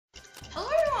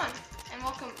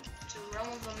Realm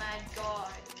of the Mad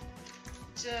God.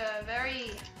 It's a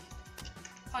very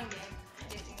fun game,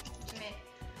 addicting to me.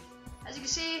 As you can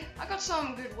see, I got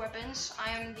some good weapons.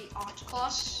 I am the Archer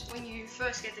class. When you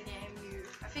first get the game,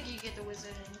 I think you get the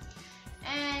Wizard,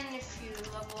 and if you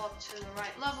level up to the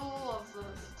right level of the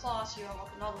class, you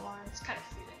unlock another one. It's kind of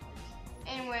confusing.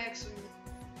 Anyway, some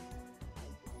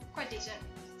quite decent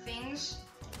things,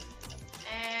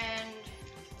 and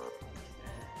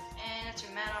that's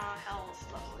your mana, health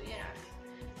level, you know.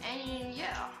 And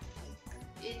yeah,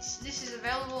 this is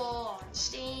available on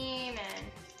Steam, and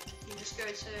you just go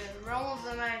to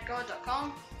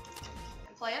realmofthemadgod.com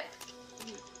and play it.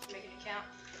 Make an account.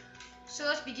 So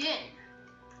let's begin.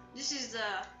 This is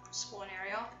the spawn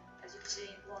area. As you can see,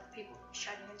 a lot of people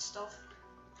chatting and stuff.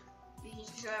 You can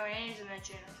just go in any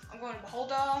dimension. I'm going to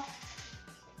Beholder.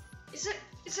 It's an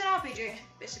RPG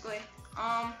basically.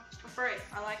 It's for free.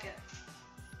 I like it.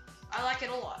 I like it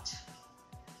a lot.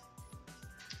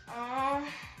 I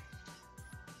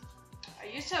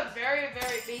used to have very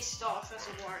beast stuff as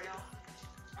a warrior.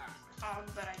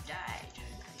 But I died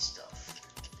and stuff.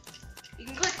 You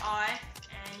can click I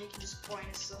and you can just point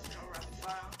and stuff in a rapid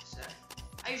fire. So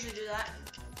I usually do that.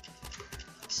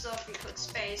 And stuff, you click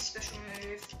space, special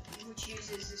move, which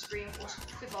uses this reinforced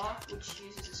quiver, which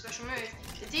uses a special move.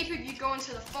 The deeper you go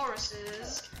into the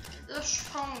forests, the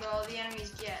stronger the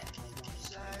enemies get.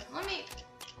 So let me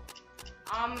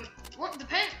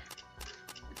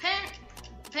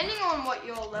depending on what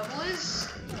your level is,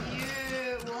 you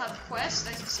will have a quest.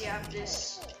 As you can see, I have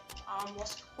this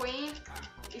Wasp Queen.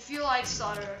 If you like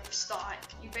start,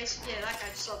 you basically, yeah, that guy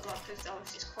just subbed up because that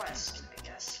was his quest, I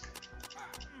guess.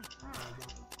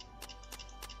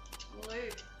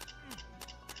 Loot.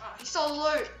 Oh, he stole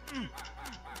loot.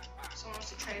 Someone wants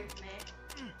to trade with me.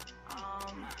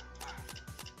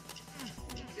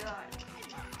 God.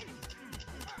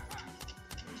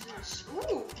 Who's this?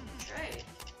 Ooh, trade.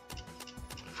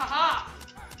 Haha!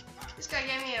 This guy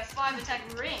gave me a 5 attack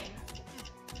ring.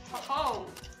 Ho-ho!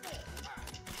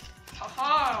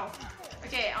 Ho-ho!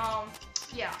 Okay,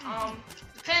 yeah,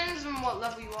 depends on what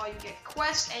level you are, you get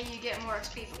quests and you get more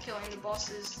XP for killing the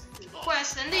bosses through the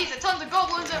quest, and these are tons of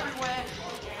goblins everywhere,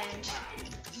 and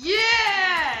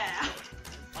yeah!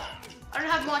 I don't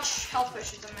have much health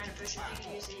potions or mana potions, you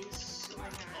can use these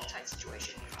when you're in a tight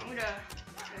situation. I'm gonna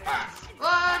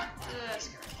but that's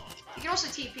scary. You can also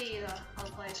TP the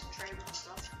other players and trade and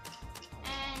stuff.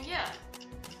 And yeah.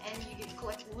 And you can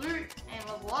collect loot and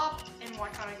level up, and why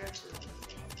can't I go to the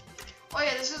thing? Oh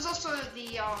yeah, this is also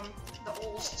the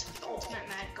ultimate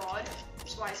Mad God.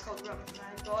 That's why it's called Realm of the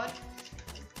Mad God.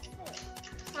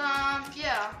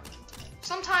 Yeah.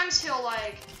 Sometimes he'll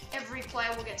every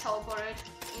player will get teleported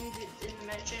in the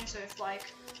dimension, so if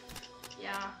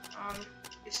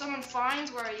if someone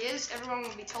finds where he is, everyone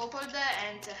will be teleported there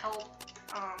and to help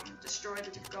destroy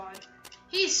the god.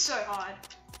 He's so hard.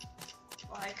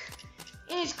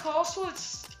 In his castle,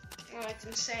 it's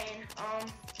insane.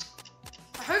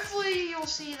 Hopefully you'll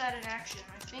see that in action.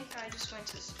 I think I just went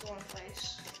to spawn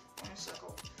place on a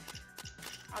circle.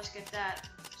 I'll just get that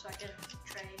so I can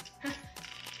trade.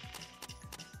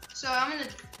 So I'm in the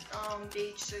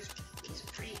beach, so these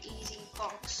are pretty easy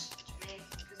punks to me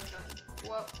because I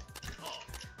got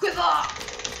quiver.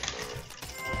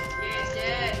 Yeah, he's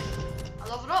dead. I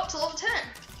leveled up to level 10.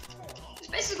 It's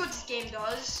basically what this game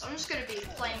does. I'm just gonna be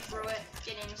playing through it,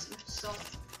 getting some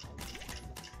stuff.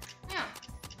 Yeah.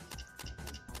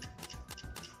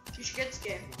 You should get this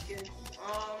game. It's good.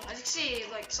 As you can see,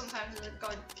 sometimes the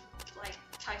god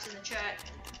types in the chat.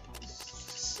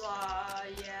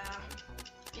 Yeah.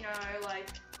 You know,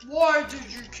 why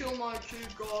did you kill my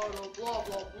kid, God, or blah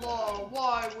blah blah,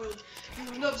 why will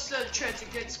you never stand a chance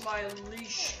against my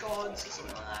leash gods, or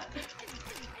something like that.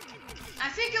 I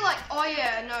think you're oh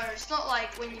yeah, no, it's not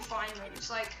when you find them,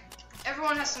 it's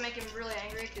everyone has to make him really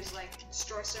angry, because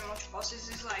destroy so much bosses,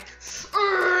 he's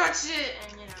that's it,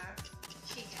 and you know,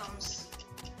 he comes,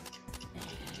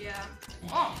 yeah.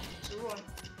 Oh, it's a ruin.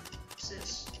 What's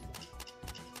this?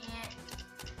 Yeah.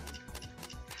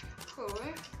 Cool.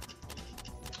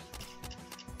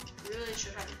 Really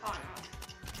should have a partner.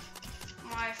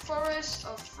 My forest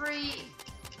of free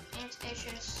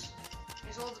ancients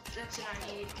is all the protection I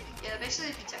need. Yeah,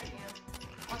 basically protecting him.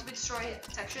 Once we destroy his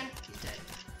protection, he's dead.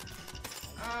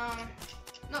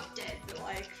 Not dead,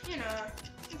 but you know,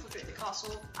 infiltrate the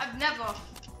castle. I've never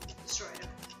destroyed him.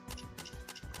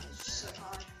 It's just so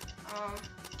hard.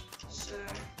 So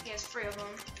he has 3 of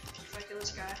them. If I kill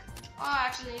this guy. Oh, I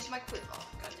actually use my quiver.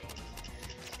 God dang.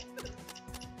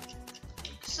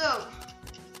 So,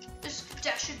 just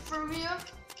dashing through here.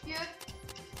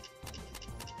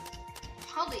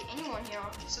 Hardly anyone here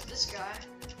except this guy.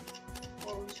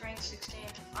 Whoa, he's ranked 16.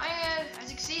 As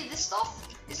you can see, this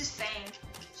is fame.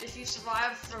 So if you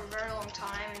survive for a very long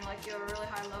time and like you're a really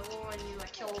high level and you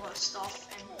like kill a lot of stuff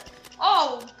and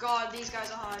oh god, these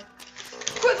guys are hard.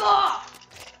 Quiver!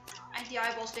 And the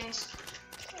eyeball stings.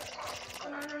 Oh,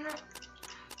 no.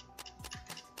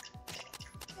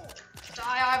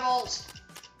 Die, eyeballs!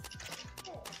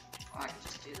 Oh, I can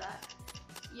just do that.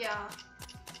 Yeah.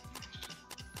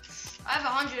 I have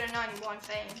 191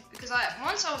 fame because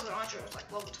once I was an archer, it was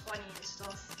like level 20 and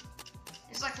stuff.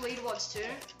 It's like leaderboards too.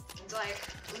 It's like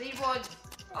leaderboards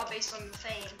are based on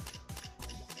fame.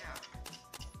 Yeah.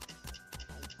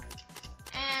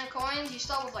 And coins, you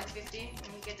start with like 50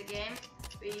 when you get the game,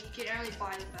 but you can only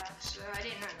buy them back. So I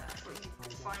didn't know that. I thought you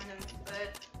could find them,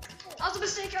 but that was a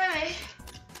mistake I made.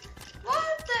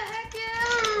 What the heck?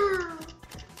 Yeah.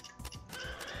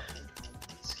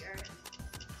 Scary.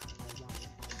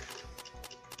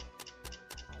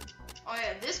 Oh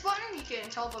yeah, this button you can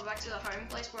teleport back to the home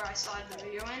place where I started the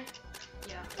video in.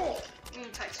 Yeah. When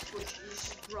you type switch, you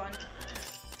just run.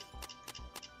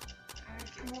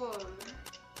 Okay, whoa.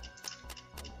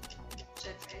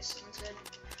 Dead face, someone said.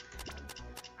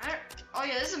 Oh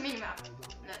yeah, this is a mini map.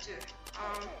 That too.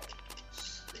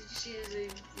 As you see,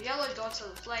 there's the yellow dots are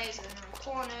the plays, and then I'm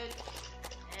cornered.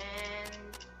 And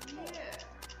yeah,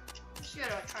 just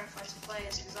gotta try and find some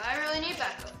players because I really need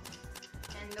backup.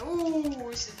 And ooh,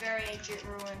 this is a very ancient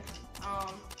ruin.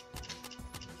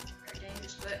 Very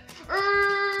dangerous, but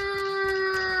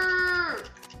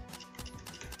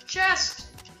chest,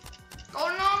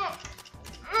 golden armor.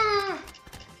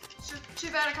 So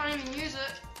too bad I can't even use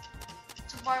it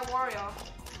to buy a warrior.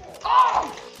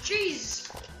 Oh, jeez.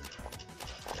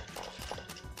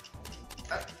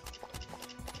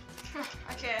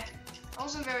 Okay, that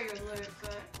wasn't very good loot,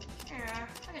 but yeah,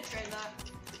 I can trade that.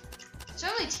 It's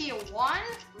only tier 1?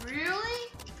 Really?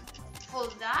 For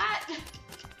that?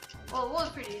 Well, it was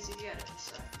pretty easy to get it,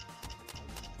 so.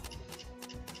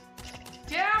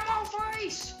 Get out of my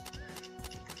face!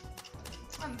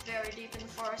 I'm very deep in the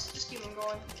forest, just keep on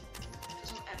going.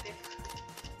 Some epic.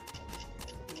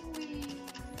 Whee.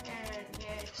 And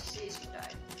yeah, you see he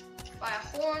died. By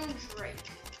a horn drake.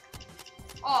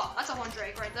 Oh, that's a horn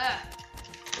drake right there.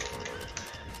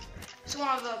 It's one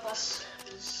of the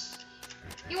bosses.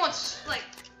 He wants, like,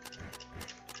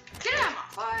 get out of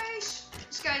my face!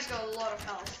 This guy's got a lot of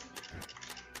health.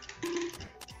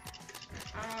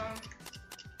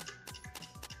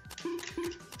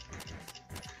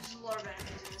 There's a lot of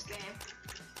enemies in this game.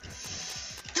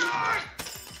 Die!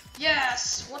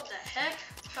 Yes! What the heck?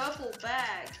 Purple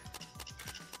bag.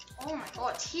 Oh my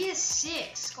god, tier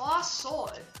 6, glass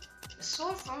sword. A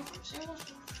sword from single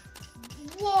sword.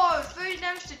 Whoa, 30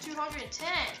 damage to 210.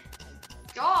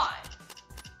 God.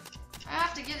 I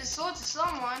have to give the sword to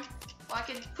someone. Well, I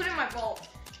can put it in my vault,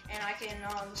 and I can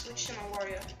switch to my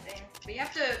warrior thing. But you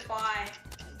have to buy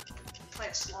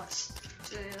player slots.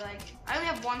 So like, I only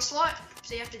have one slot,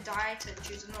 so you have to die to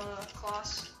choose another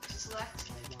class to select,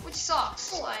 which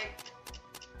sucks. Like,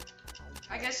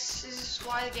 I guess this is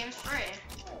why the game's free,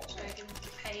 so you can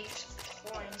pay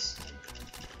coins.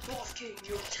 Dwarf King,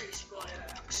 your taste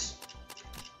buds.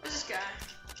 Where's this guy?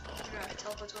 I'm gonna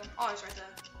teleport to him. Oh, he's right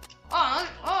there.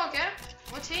 Oh, okay.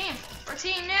 We're a team. We're a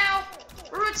team now.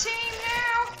 We're a team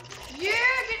now. Yeah,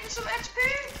 getting some XP.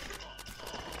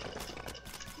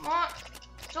 Come on.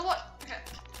 So what? Okay.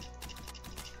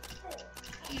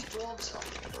 These dwarves are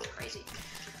crazy.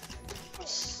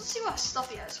 Let's see what stuff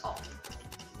he has. Oh.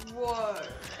 Whoa.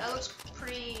 That looks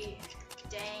pretty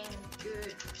dang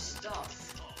good stuff.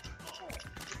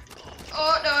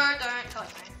 Oh, no, don't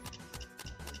touch me.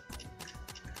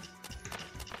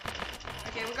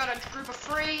 Okay, we got a group of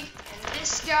 3, and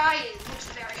this guy looks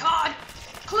very hard.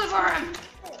 Cliver him!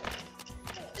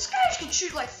 This guy can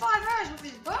shoot like 5 arrows with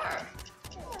his bow.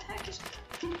 What the heck is...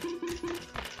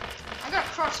 I got a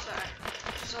crossbow,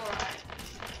 which is alright.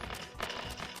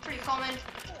 Pretty common.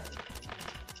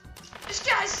 This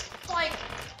guy's like...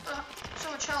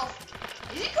 so much health.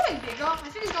 Is he going bigger? I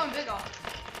think he's going bigger.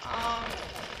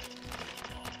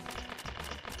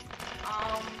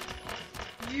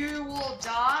 You will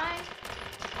die?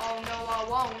 Oh no, I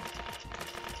won't.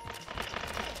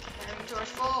 My inventory's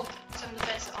full. Some of the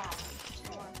best. Oh,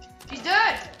 he's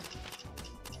dead!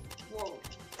 Whoa.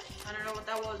 I don't know what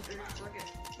that was, but it's okay.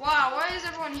 Wow, why is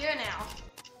everyone here now?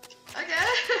 Okay.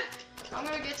 I'm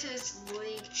gonna get to this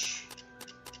leech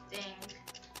thing.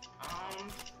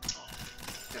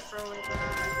 Go throw it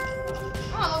back.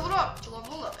 Oh, I leveled up to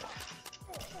level 11.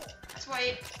 That's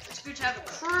why it's good to have a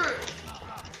crew.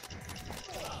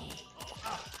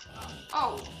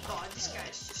 Oh god, this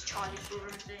guy's just charging through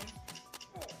everything.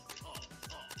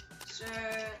 So,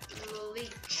 the leech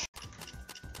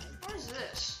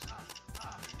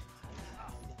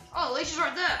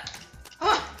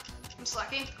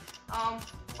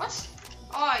What?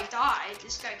 Oh, I died.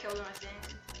 This guy killed him, I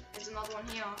think. There's another one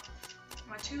here.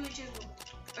 My 2 leeches.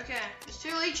 Okay, there's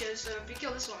 2 leeches, so if you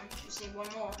kill this one, you just need 1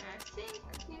 more. And I think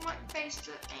you might face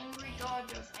the angry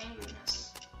dodge of angriness.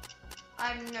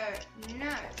 I have no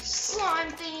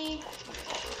slime thingy.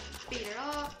 Beat it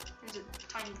up. There's a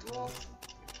tiny dwarf.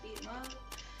 Beat him up.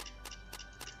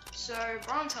 So,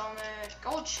 bronze helmet,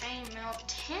 gold chain melt,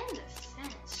 10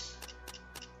 defense.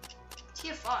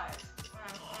 Tier 5.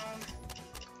 Wow,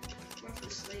 going for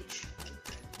this leech.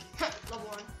 Level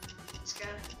 1. This guy.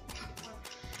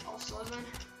 Also level.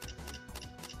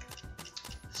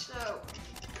 So,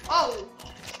 oh!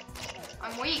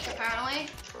 I'm weak apparently.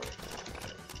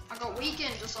 I got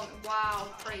weakened or something. Wow,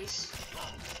 praise.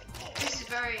 This is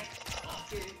very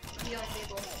good. I'm healing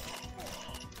people.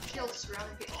 Kill the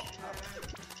surrounding people.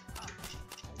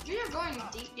 You're going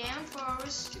deep down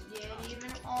forest to get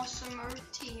even awesomer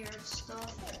tier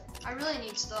stuff. I really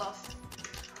need stuff.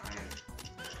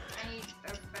 I need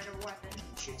a better weapon.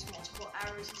 Shoots multiple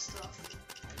arrows and stuff.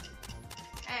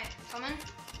 Hey, come in.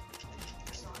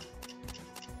 It's not.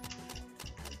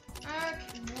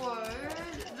 Okay, what?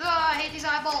 Ugh, I hate these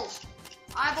eyeballs.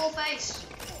 Eyeball face.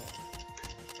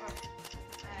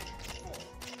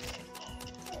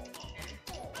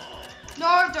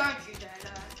 No, don't you dare.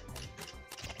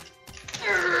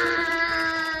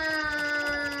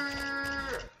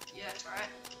 Yeah, that's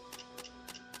right.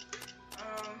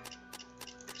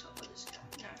 What's up with this guy?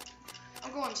 No.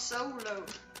 I'm going solo.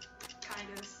 Kind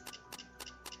of.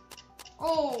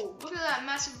 Oh, look at that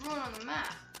massive ruin on the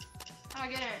map. How do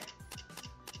I get in?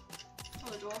 Oh,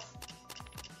 the dwarf.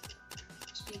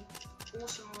 Must be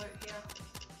awesome loot here.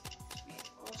 Must be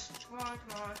awesome. Come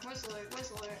on. Where's the loot?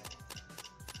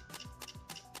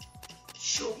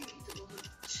 Show me the loot.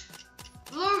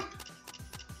 Loot!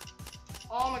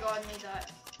 Oh my god, I need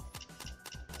that.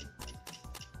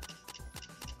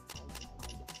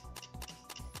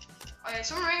 Okay,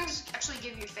 some rings actually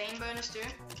give you fame bonus too.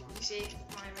 You see,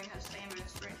 my ring has fame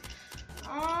bonus 3.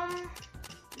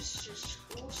 This is just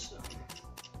awesome.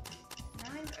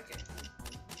 9? Okay.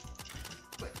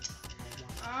 Quit.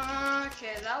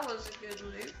 Okay, that was a good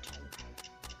loot.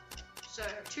 So,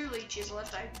 2 leeches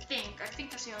left, I think. I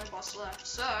think that's the only boss left.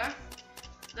 So,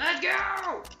 let's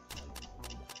go!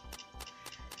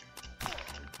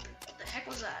 What the heck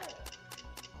was that?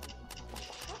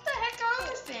 What the heck are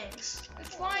those things? They're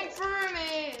flying through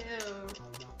me! Ew.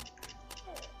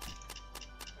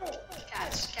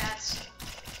 Cats,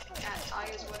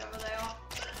 tigers, whatever they are.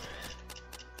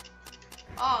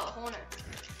 Oh, the hornet.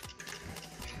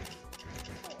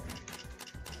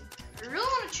 I really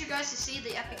wanted you guys to see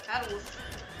the epic battle with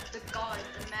the god,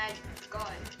 the mad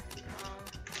god.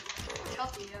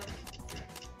 Health do you have?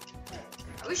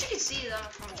 I wish you could see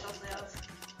that much health they have.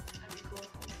 That'd be cool.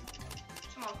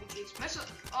 Some RPGs.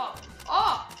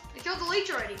 Oh! They killed the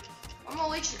leech already. 1 more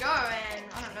leech to go, and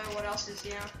I don't know what else is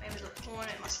here. Maybe the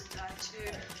hornet must have died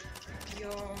too.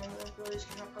 Your abilities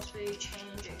cannot possibly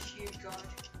change a cube god.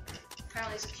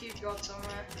 Apparently, there's a cube god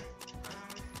somewhere.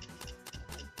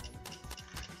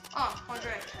 Oh,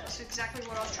 Andre. That's exactly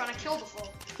what I was trying to kill before.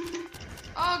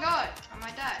 Oh god, I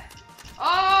might die.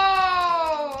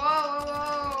 Oh!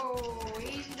 Whoa!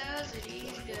 Easy does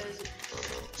it.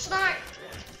 Snipe!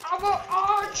 I'm an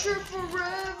archer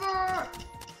forever!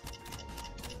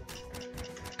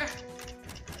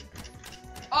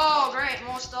 Oh, great,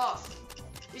 more stuff.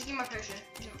 Just give me my potion.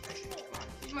 Come on,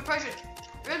 use my potion.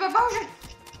 Where's my potion?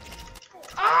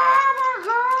 Oh my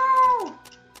god!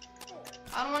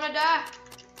 I don't want to die.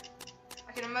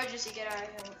 I can emergency get out of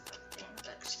here with that thing,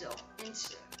 but still,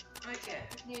 instant. Okay,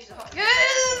 I can use the hot.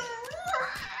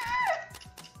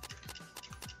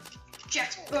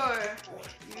 Jack's bow.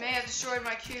 You may have destroyed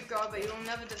my cube god, but you'll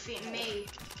never defeat me.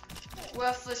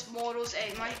 Worthless mortals,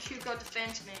 my cube god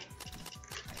defends me.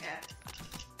 Okay.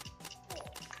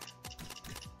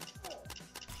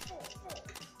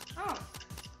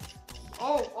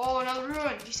 Oh, another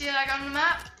ruin. You see that I got on the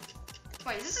map?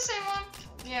 Wait, is this the same one?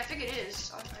 Yeah, I think it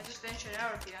is. I just ventured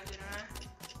out of here, didn't I?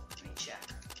 Let me check.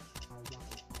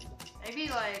 Maybe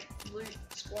like loot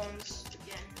spawns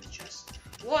again. Just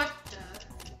what the?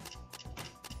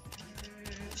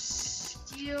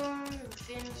 Steel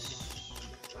fins.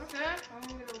 Okay, I'm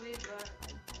gonna leave that.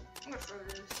 I'm gonna throw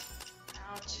this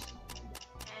out.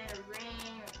 And a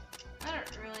ring. I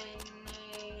don't really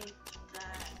need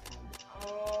that.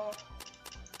 Oh.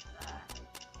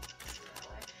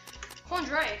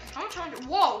 Drake. How much time?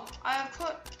 Whoa! I have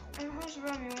put. Who's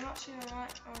around me? We're not seeing the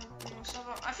light.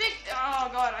 I think. Oh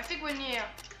god! I think we're near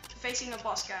facing the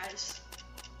boss, guys.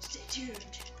 Stay tuned.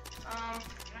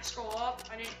 Can I scroll up?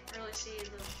 I didn't really see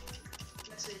the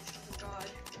message of the god.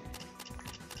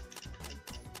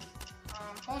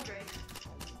 Horn Drake.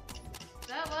 Is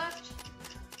that left?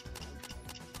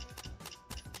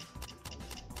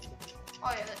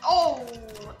 Oh yeah, oh,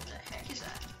 what the heck is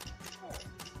that?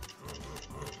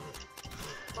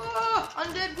 Oh,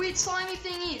 undead weird slimy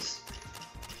thingies.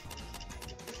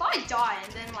 If I die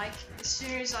and then like, as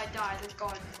soon as I die, the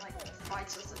god like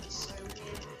fights us, that'd be so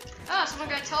weird. Ah, someone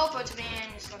got teleport to me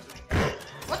and it's not doing that.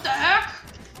 What the heck?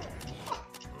 Oh,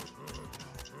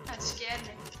 that scared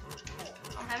me.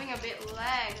 I'm having a bit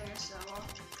lag on this server.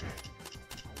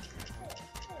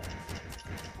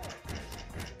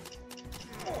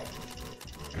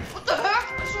 What the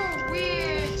heck? There's some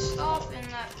weird stuff in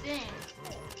that thing.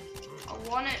 I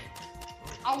want it.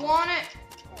 I want it.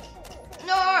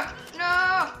 No,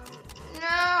 no,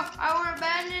 no. I will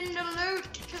abandon the loot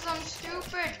because I'm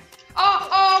stupid.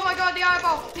 Oh my god, the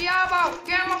eyeball. The eyeball.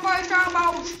 Get out of my face,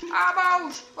 eyeballs.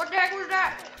 Eyeballs. What the heck was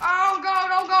that? Oh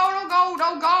god, oh god, oh god,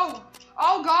 oh god.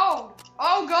 Oh god.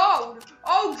 Oh god.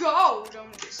 Oh god.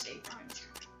 I'm gonna save time.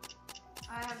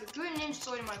 I have a good ninja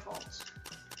sword in my vault.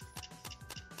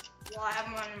 Well, I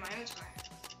have one in my inventory.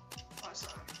 Oh,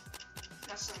 sorry.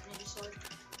 That's not ninja sword.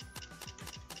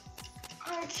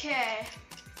 Okay.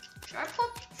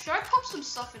 Should I pop some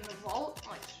stuff in the vault?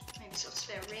 Like maybe some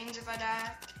spare rings if I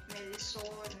die. Maybe this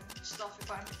sword and stuff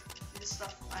if I'm this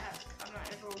stuff I have. I'm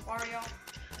not ever a warrior.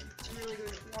 It's really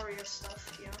good warrior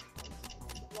stuff here.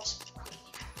 Wasp Queen.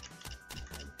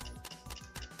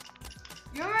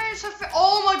 You're ready to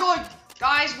oh my god!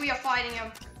 Guys, we are fighting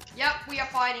him. Yep, we are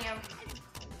fighting him.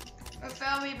 You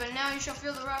failed me, but now you shall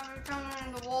feel the rapid coming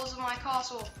in the walls of my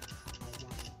castle.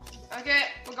 Okay,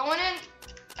 we're going in,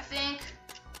 I think.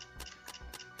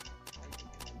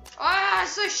 Ah,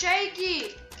 it's so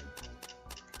shaky.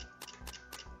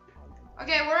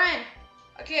 Okay, we're in.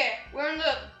 Okay, we're in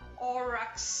the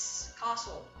Aurochs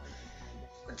castle.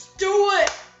 Let's do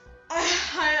it.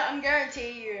 I'm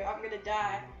guarantee you, I'm gonna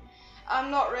die. I'm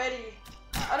not ready.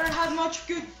 I don't have much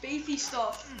good beefy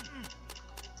stuff,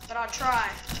 but I'll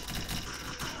try.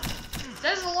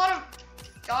 There's a lot of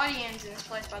guardians in this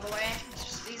place, by the way.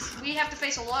 We have to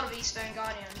face a lot of Eastern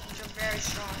guardians, which are very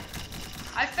strong.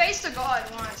 I faced a god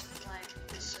once, but like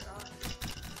this so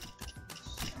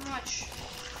much.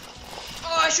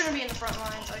 Oh, I shouldn't be in the front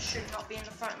lines. I should not be in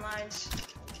the front lines.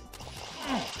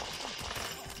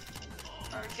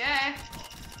 Okay,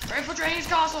 ready for Drain's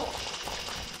castle.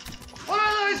 What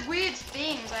are those weird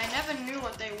things? I never knew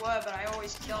what they were, but I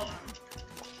always killed them.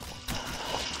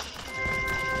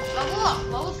 Level up,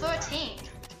 level 13.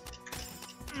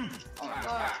 Oh my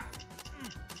god.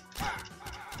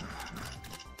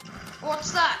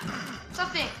 What's that?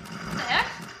 Something. What the heck?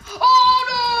 Oh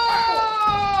no!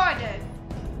 I did.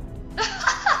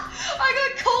 I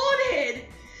got cornered!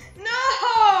 No!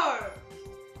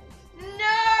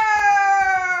 No!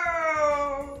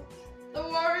 The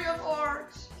warrior of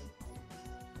orcs.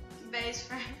 Base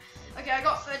frame. Okay, I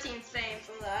got 13 fame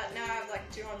from that. Now I have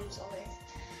like 200 something.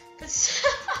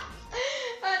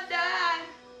 I died.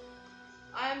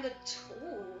 I'm the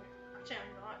tool. Actually,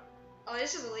 I'm not. Oh,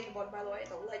 this is a leaderboard, by the way.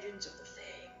 The Legends of the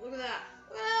Thing. Look at that.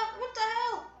 Look at that. What the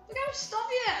hell? Look how much stuff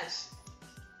he has.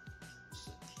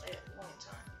 Played a long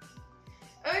time.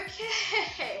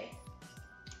 Okay.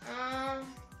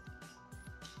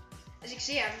 As you can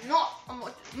see, I have not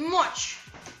unlocked much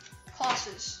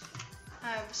classes.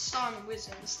 I have a Star and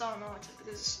Wizard and Star and Archer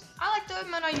because I like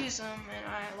them and I use them and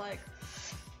I like.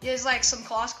 There's like some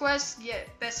class quests. Yeah,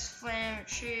 best flame,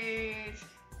 shield.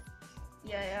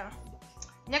 Yeah.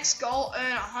 Next goal,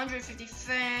 earn 150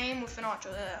 fame with an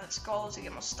archer. That's goal to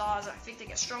get more stars. I think they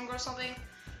get stronger or something.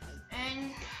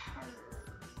 And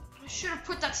I should have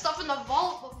put that stuff in the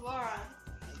vault before.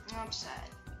 I'm sad.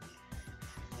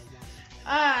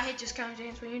 I hate this kind of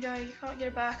games. When you die, you can't get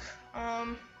it back.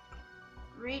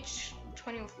 Reach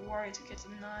 20 with warrior to get to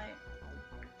night.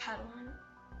 Paddling.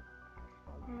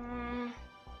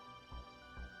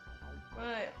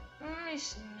 Wait,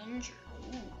 nice ninja.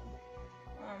 Ooh.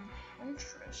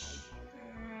 Interest.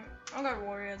 I'll go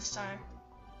warrior this time.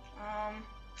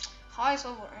 Highest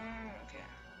level. Okay.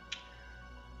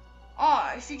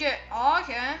 Oh, if you get. Oh,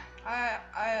 okay.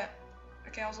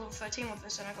 Okay, I was level 13 with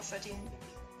this, and I got 13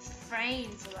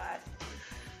 fame for that.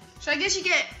 So I guess you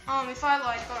get. If I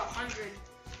like got 100,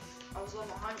 I was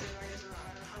level 100. I guess I got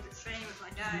 100 fame if I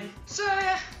died. So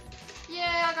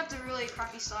yeah, I got the really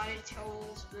crappy sided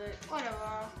tools, but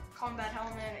whatever. Combat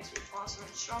helmet makes me faster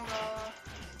and stronger.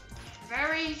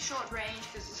 Very short range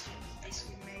because it's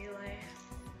basically melee.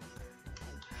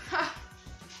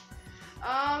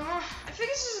 I think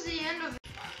this is the end of it.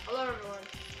 Hello everyone.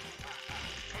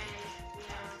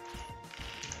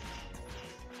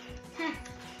 And yeah.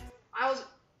 I was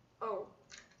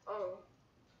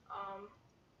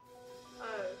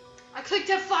clicked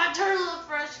F5 to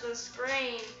refresh the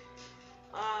screen.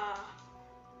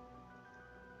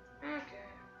 Okay.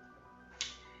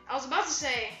 I was about to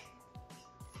say,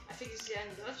 I think it's the end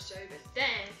of the episode, but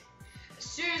then, as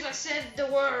soon as I said the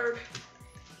word,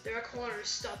 the recorder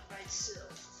stopped by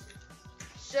itself.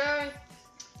 So,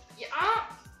 yeah,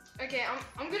 okay,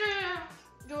 I'm gonna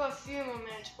do a few more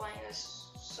minutes playing this,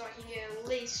 so I can get at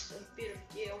least a bit of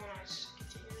gear when I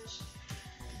continue this.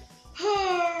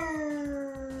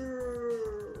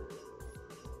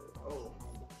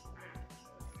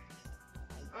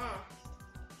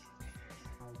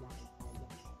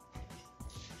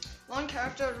 One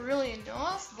character really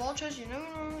enough. Vultures, you never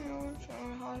know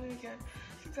how to get.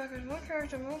 One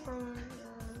character more from.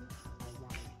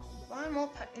 Buy more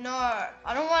pet. No,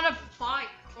 I don't want to buy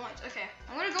coins. Okay,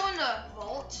 I'm gonna go in the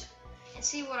vault and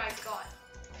see what I've got.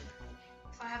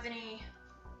 If I have any.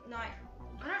 No, I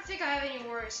don't think I have any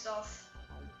warrior stuff.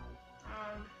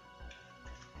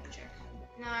 Let me check.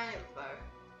 No, I never bow.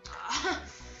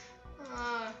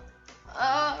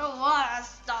 I don't want to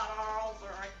start all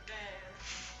over again.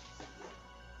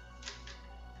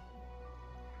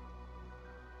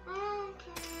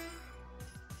 Okay.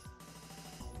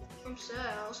 I'm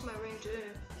sad. I lost my ring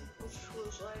too, which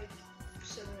was like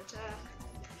 7 attack.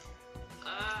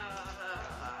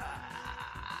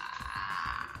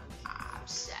 I'm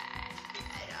sad.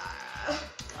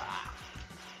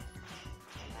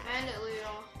 Bandit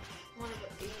Leo, one of the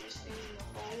easiest things in the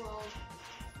whole world.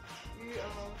 You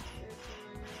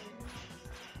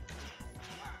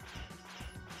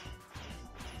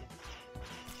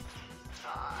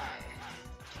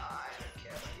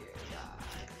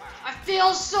I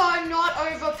feel so not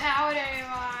overpowered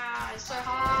anymore. It's so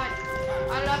hard.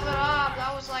 I leveled up.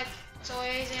 That was like so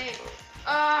easy.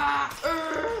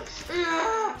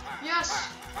 Yes.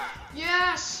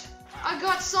 Yes. I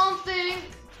got something.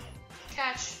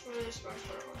 Catch.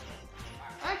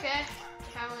 Okay.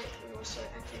 Apparently it was so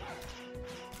epic.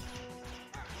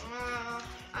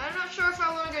 I'm not sure if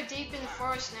I want to go deep in the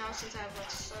forest now since I have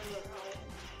like so low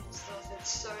stuff. It's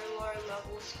so low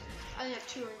levels. I only have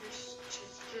 200.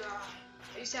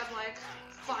 I used to have like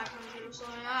 500 or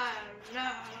something. I'm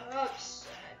not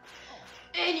upset.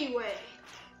 Anyway,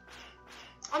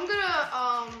 I'm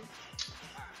gonna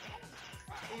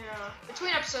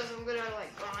between episodes I'm gonna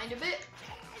like grind a bit.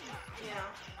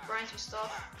 Grind some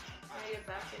stuff. I'm gonna get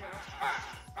back,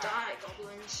 die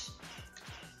goblins.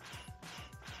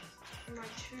 And my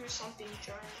 2-something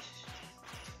giants.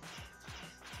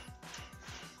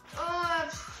 I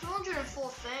have 204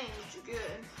 things, which are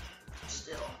good.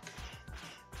 Still.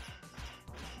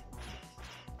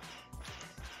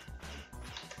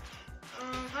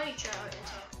 How do you chat out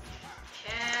enter?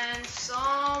 Can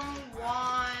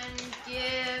someone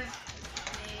give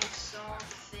me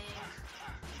something?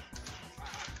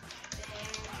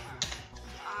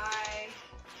 I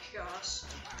just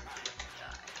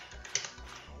died.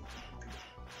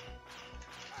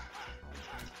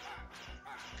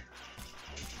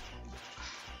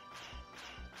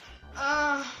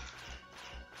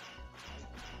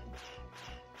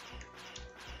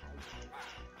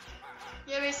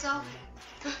 You have yourself?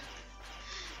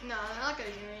 No, I'm not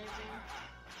gonna do anything.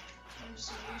 I'm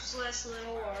just a useless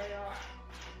little warrior.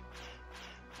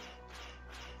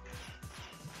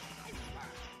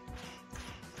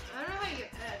 I don't know how you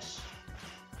get pets.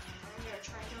 I'm gonna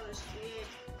try and kill this weird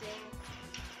thing.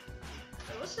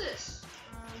 Wait, what's this?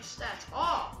 Stats.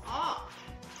 Oh!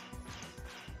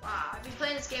 Wow, I've been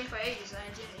playing this game for ages and I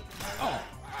didn't even know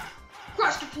that.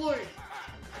 Crash deployed!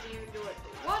 I didn't even do it.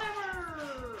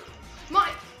 Whatever!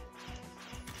 Mine!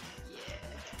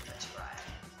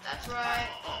 That's right.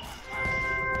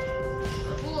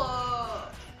 Level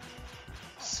up.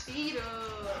 Speed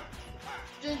up.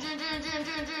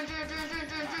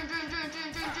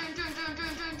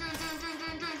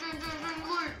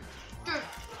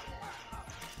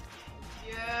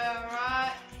 Yeah,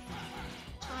 right.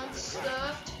 Tons of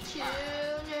stuff to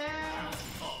kill now.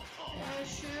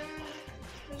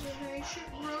 Preservation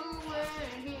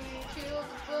ruin. He killed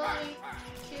the bunny.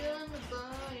 Killing the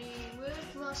bunny with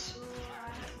muscle.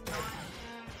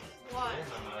 What?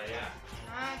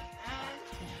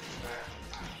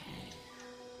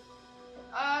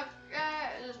 Okay,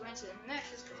 I just went to the next.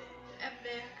 Let's go to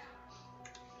epic.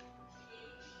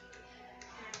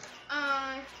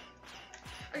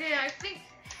 Okay, I think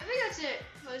that's it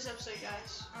for this episode,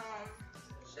 guys.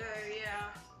 So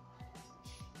yeah,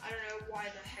 I don't know why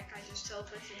the heck I just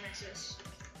teleported into this.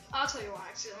 I'll tell you why. I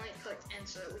accidentally clicked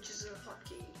enter, which is a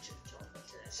hotkey to teleport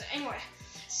to this. So anyway,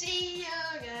 see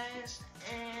ya, guys,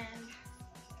 and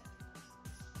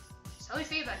tell me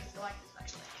feedback if you like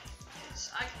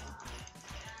this. Actually,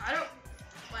 I don't.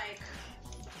 like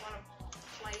want to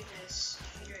play this,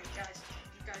 you guys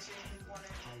didn't want to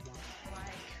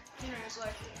like, it's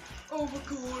like, oh my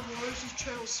god, why is this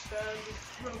channel spammed?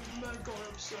 Oh my god,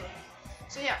 I'm sorry.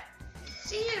 So yeah,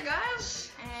 see you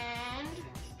guys, and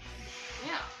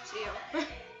yeah, see you.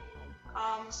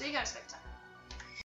 See you guys next time.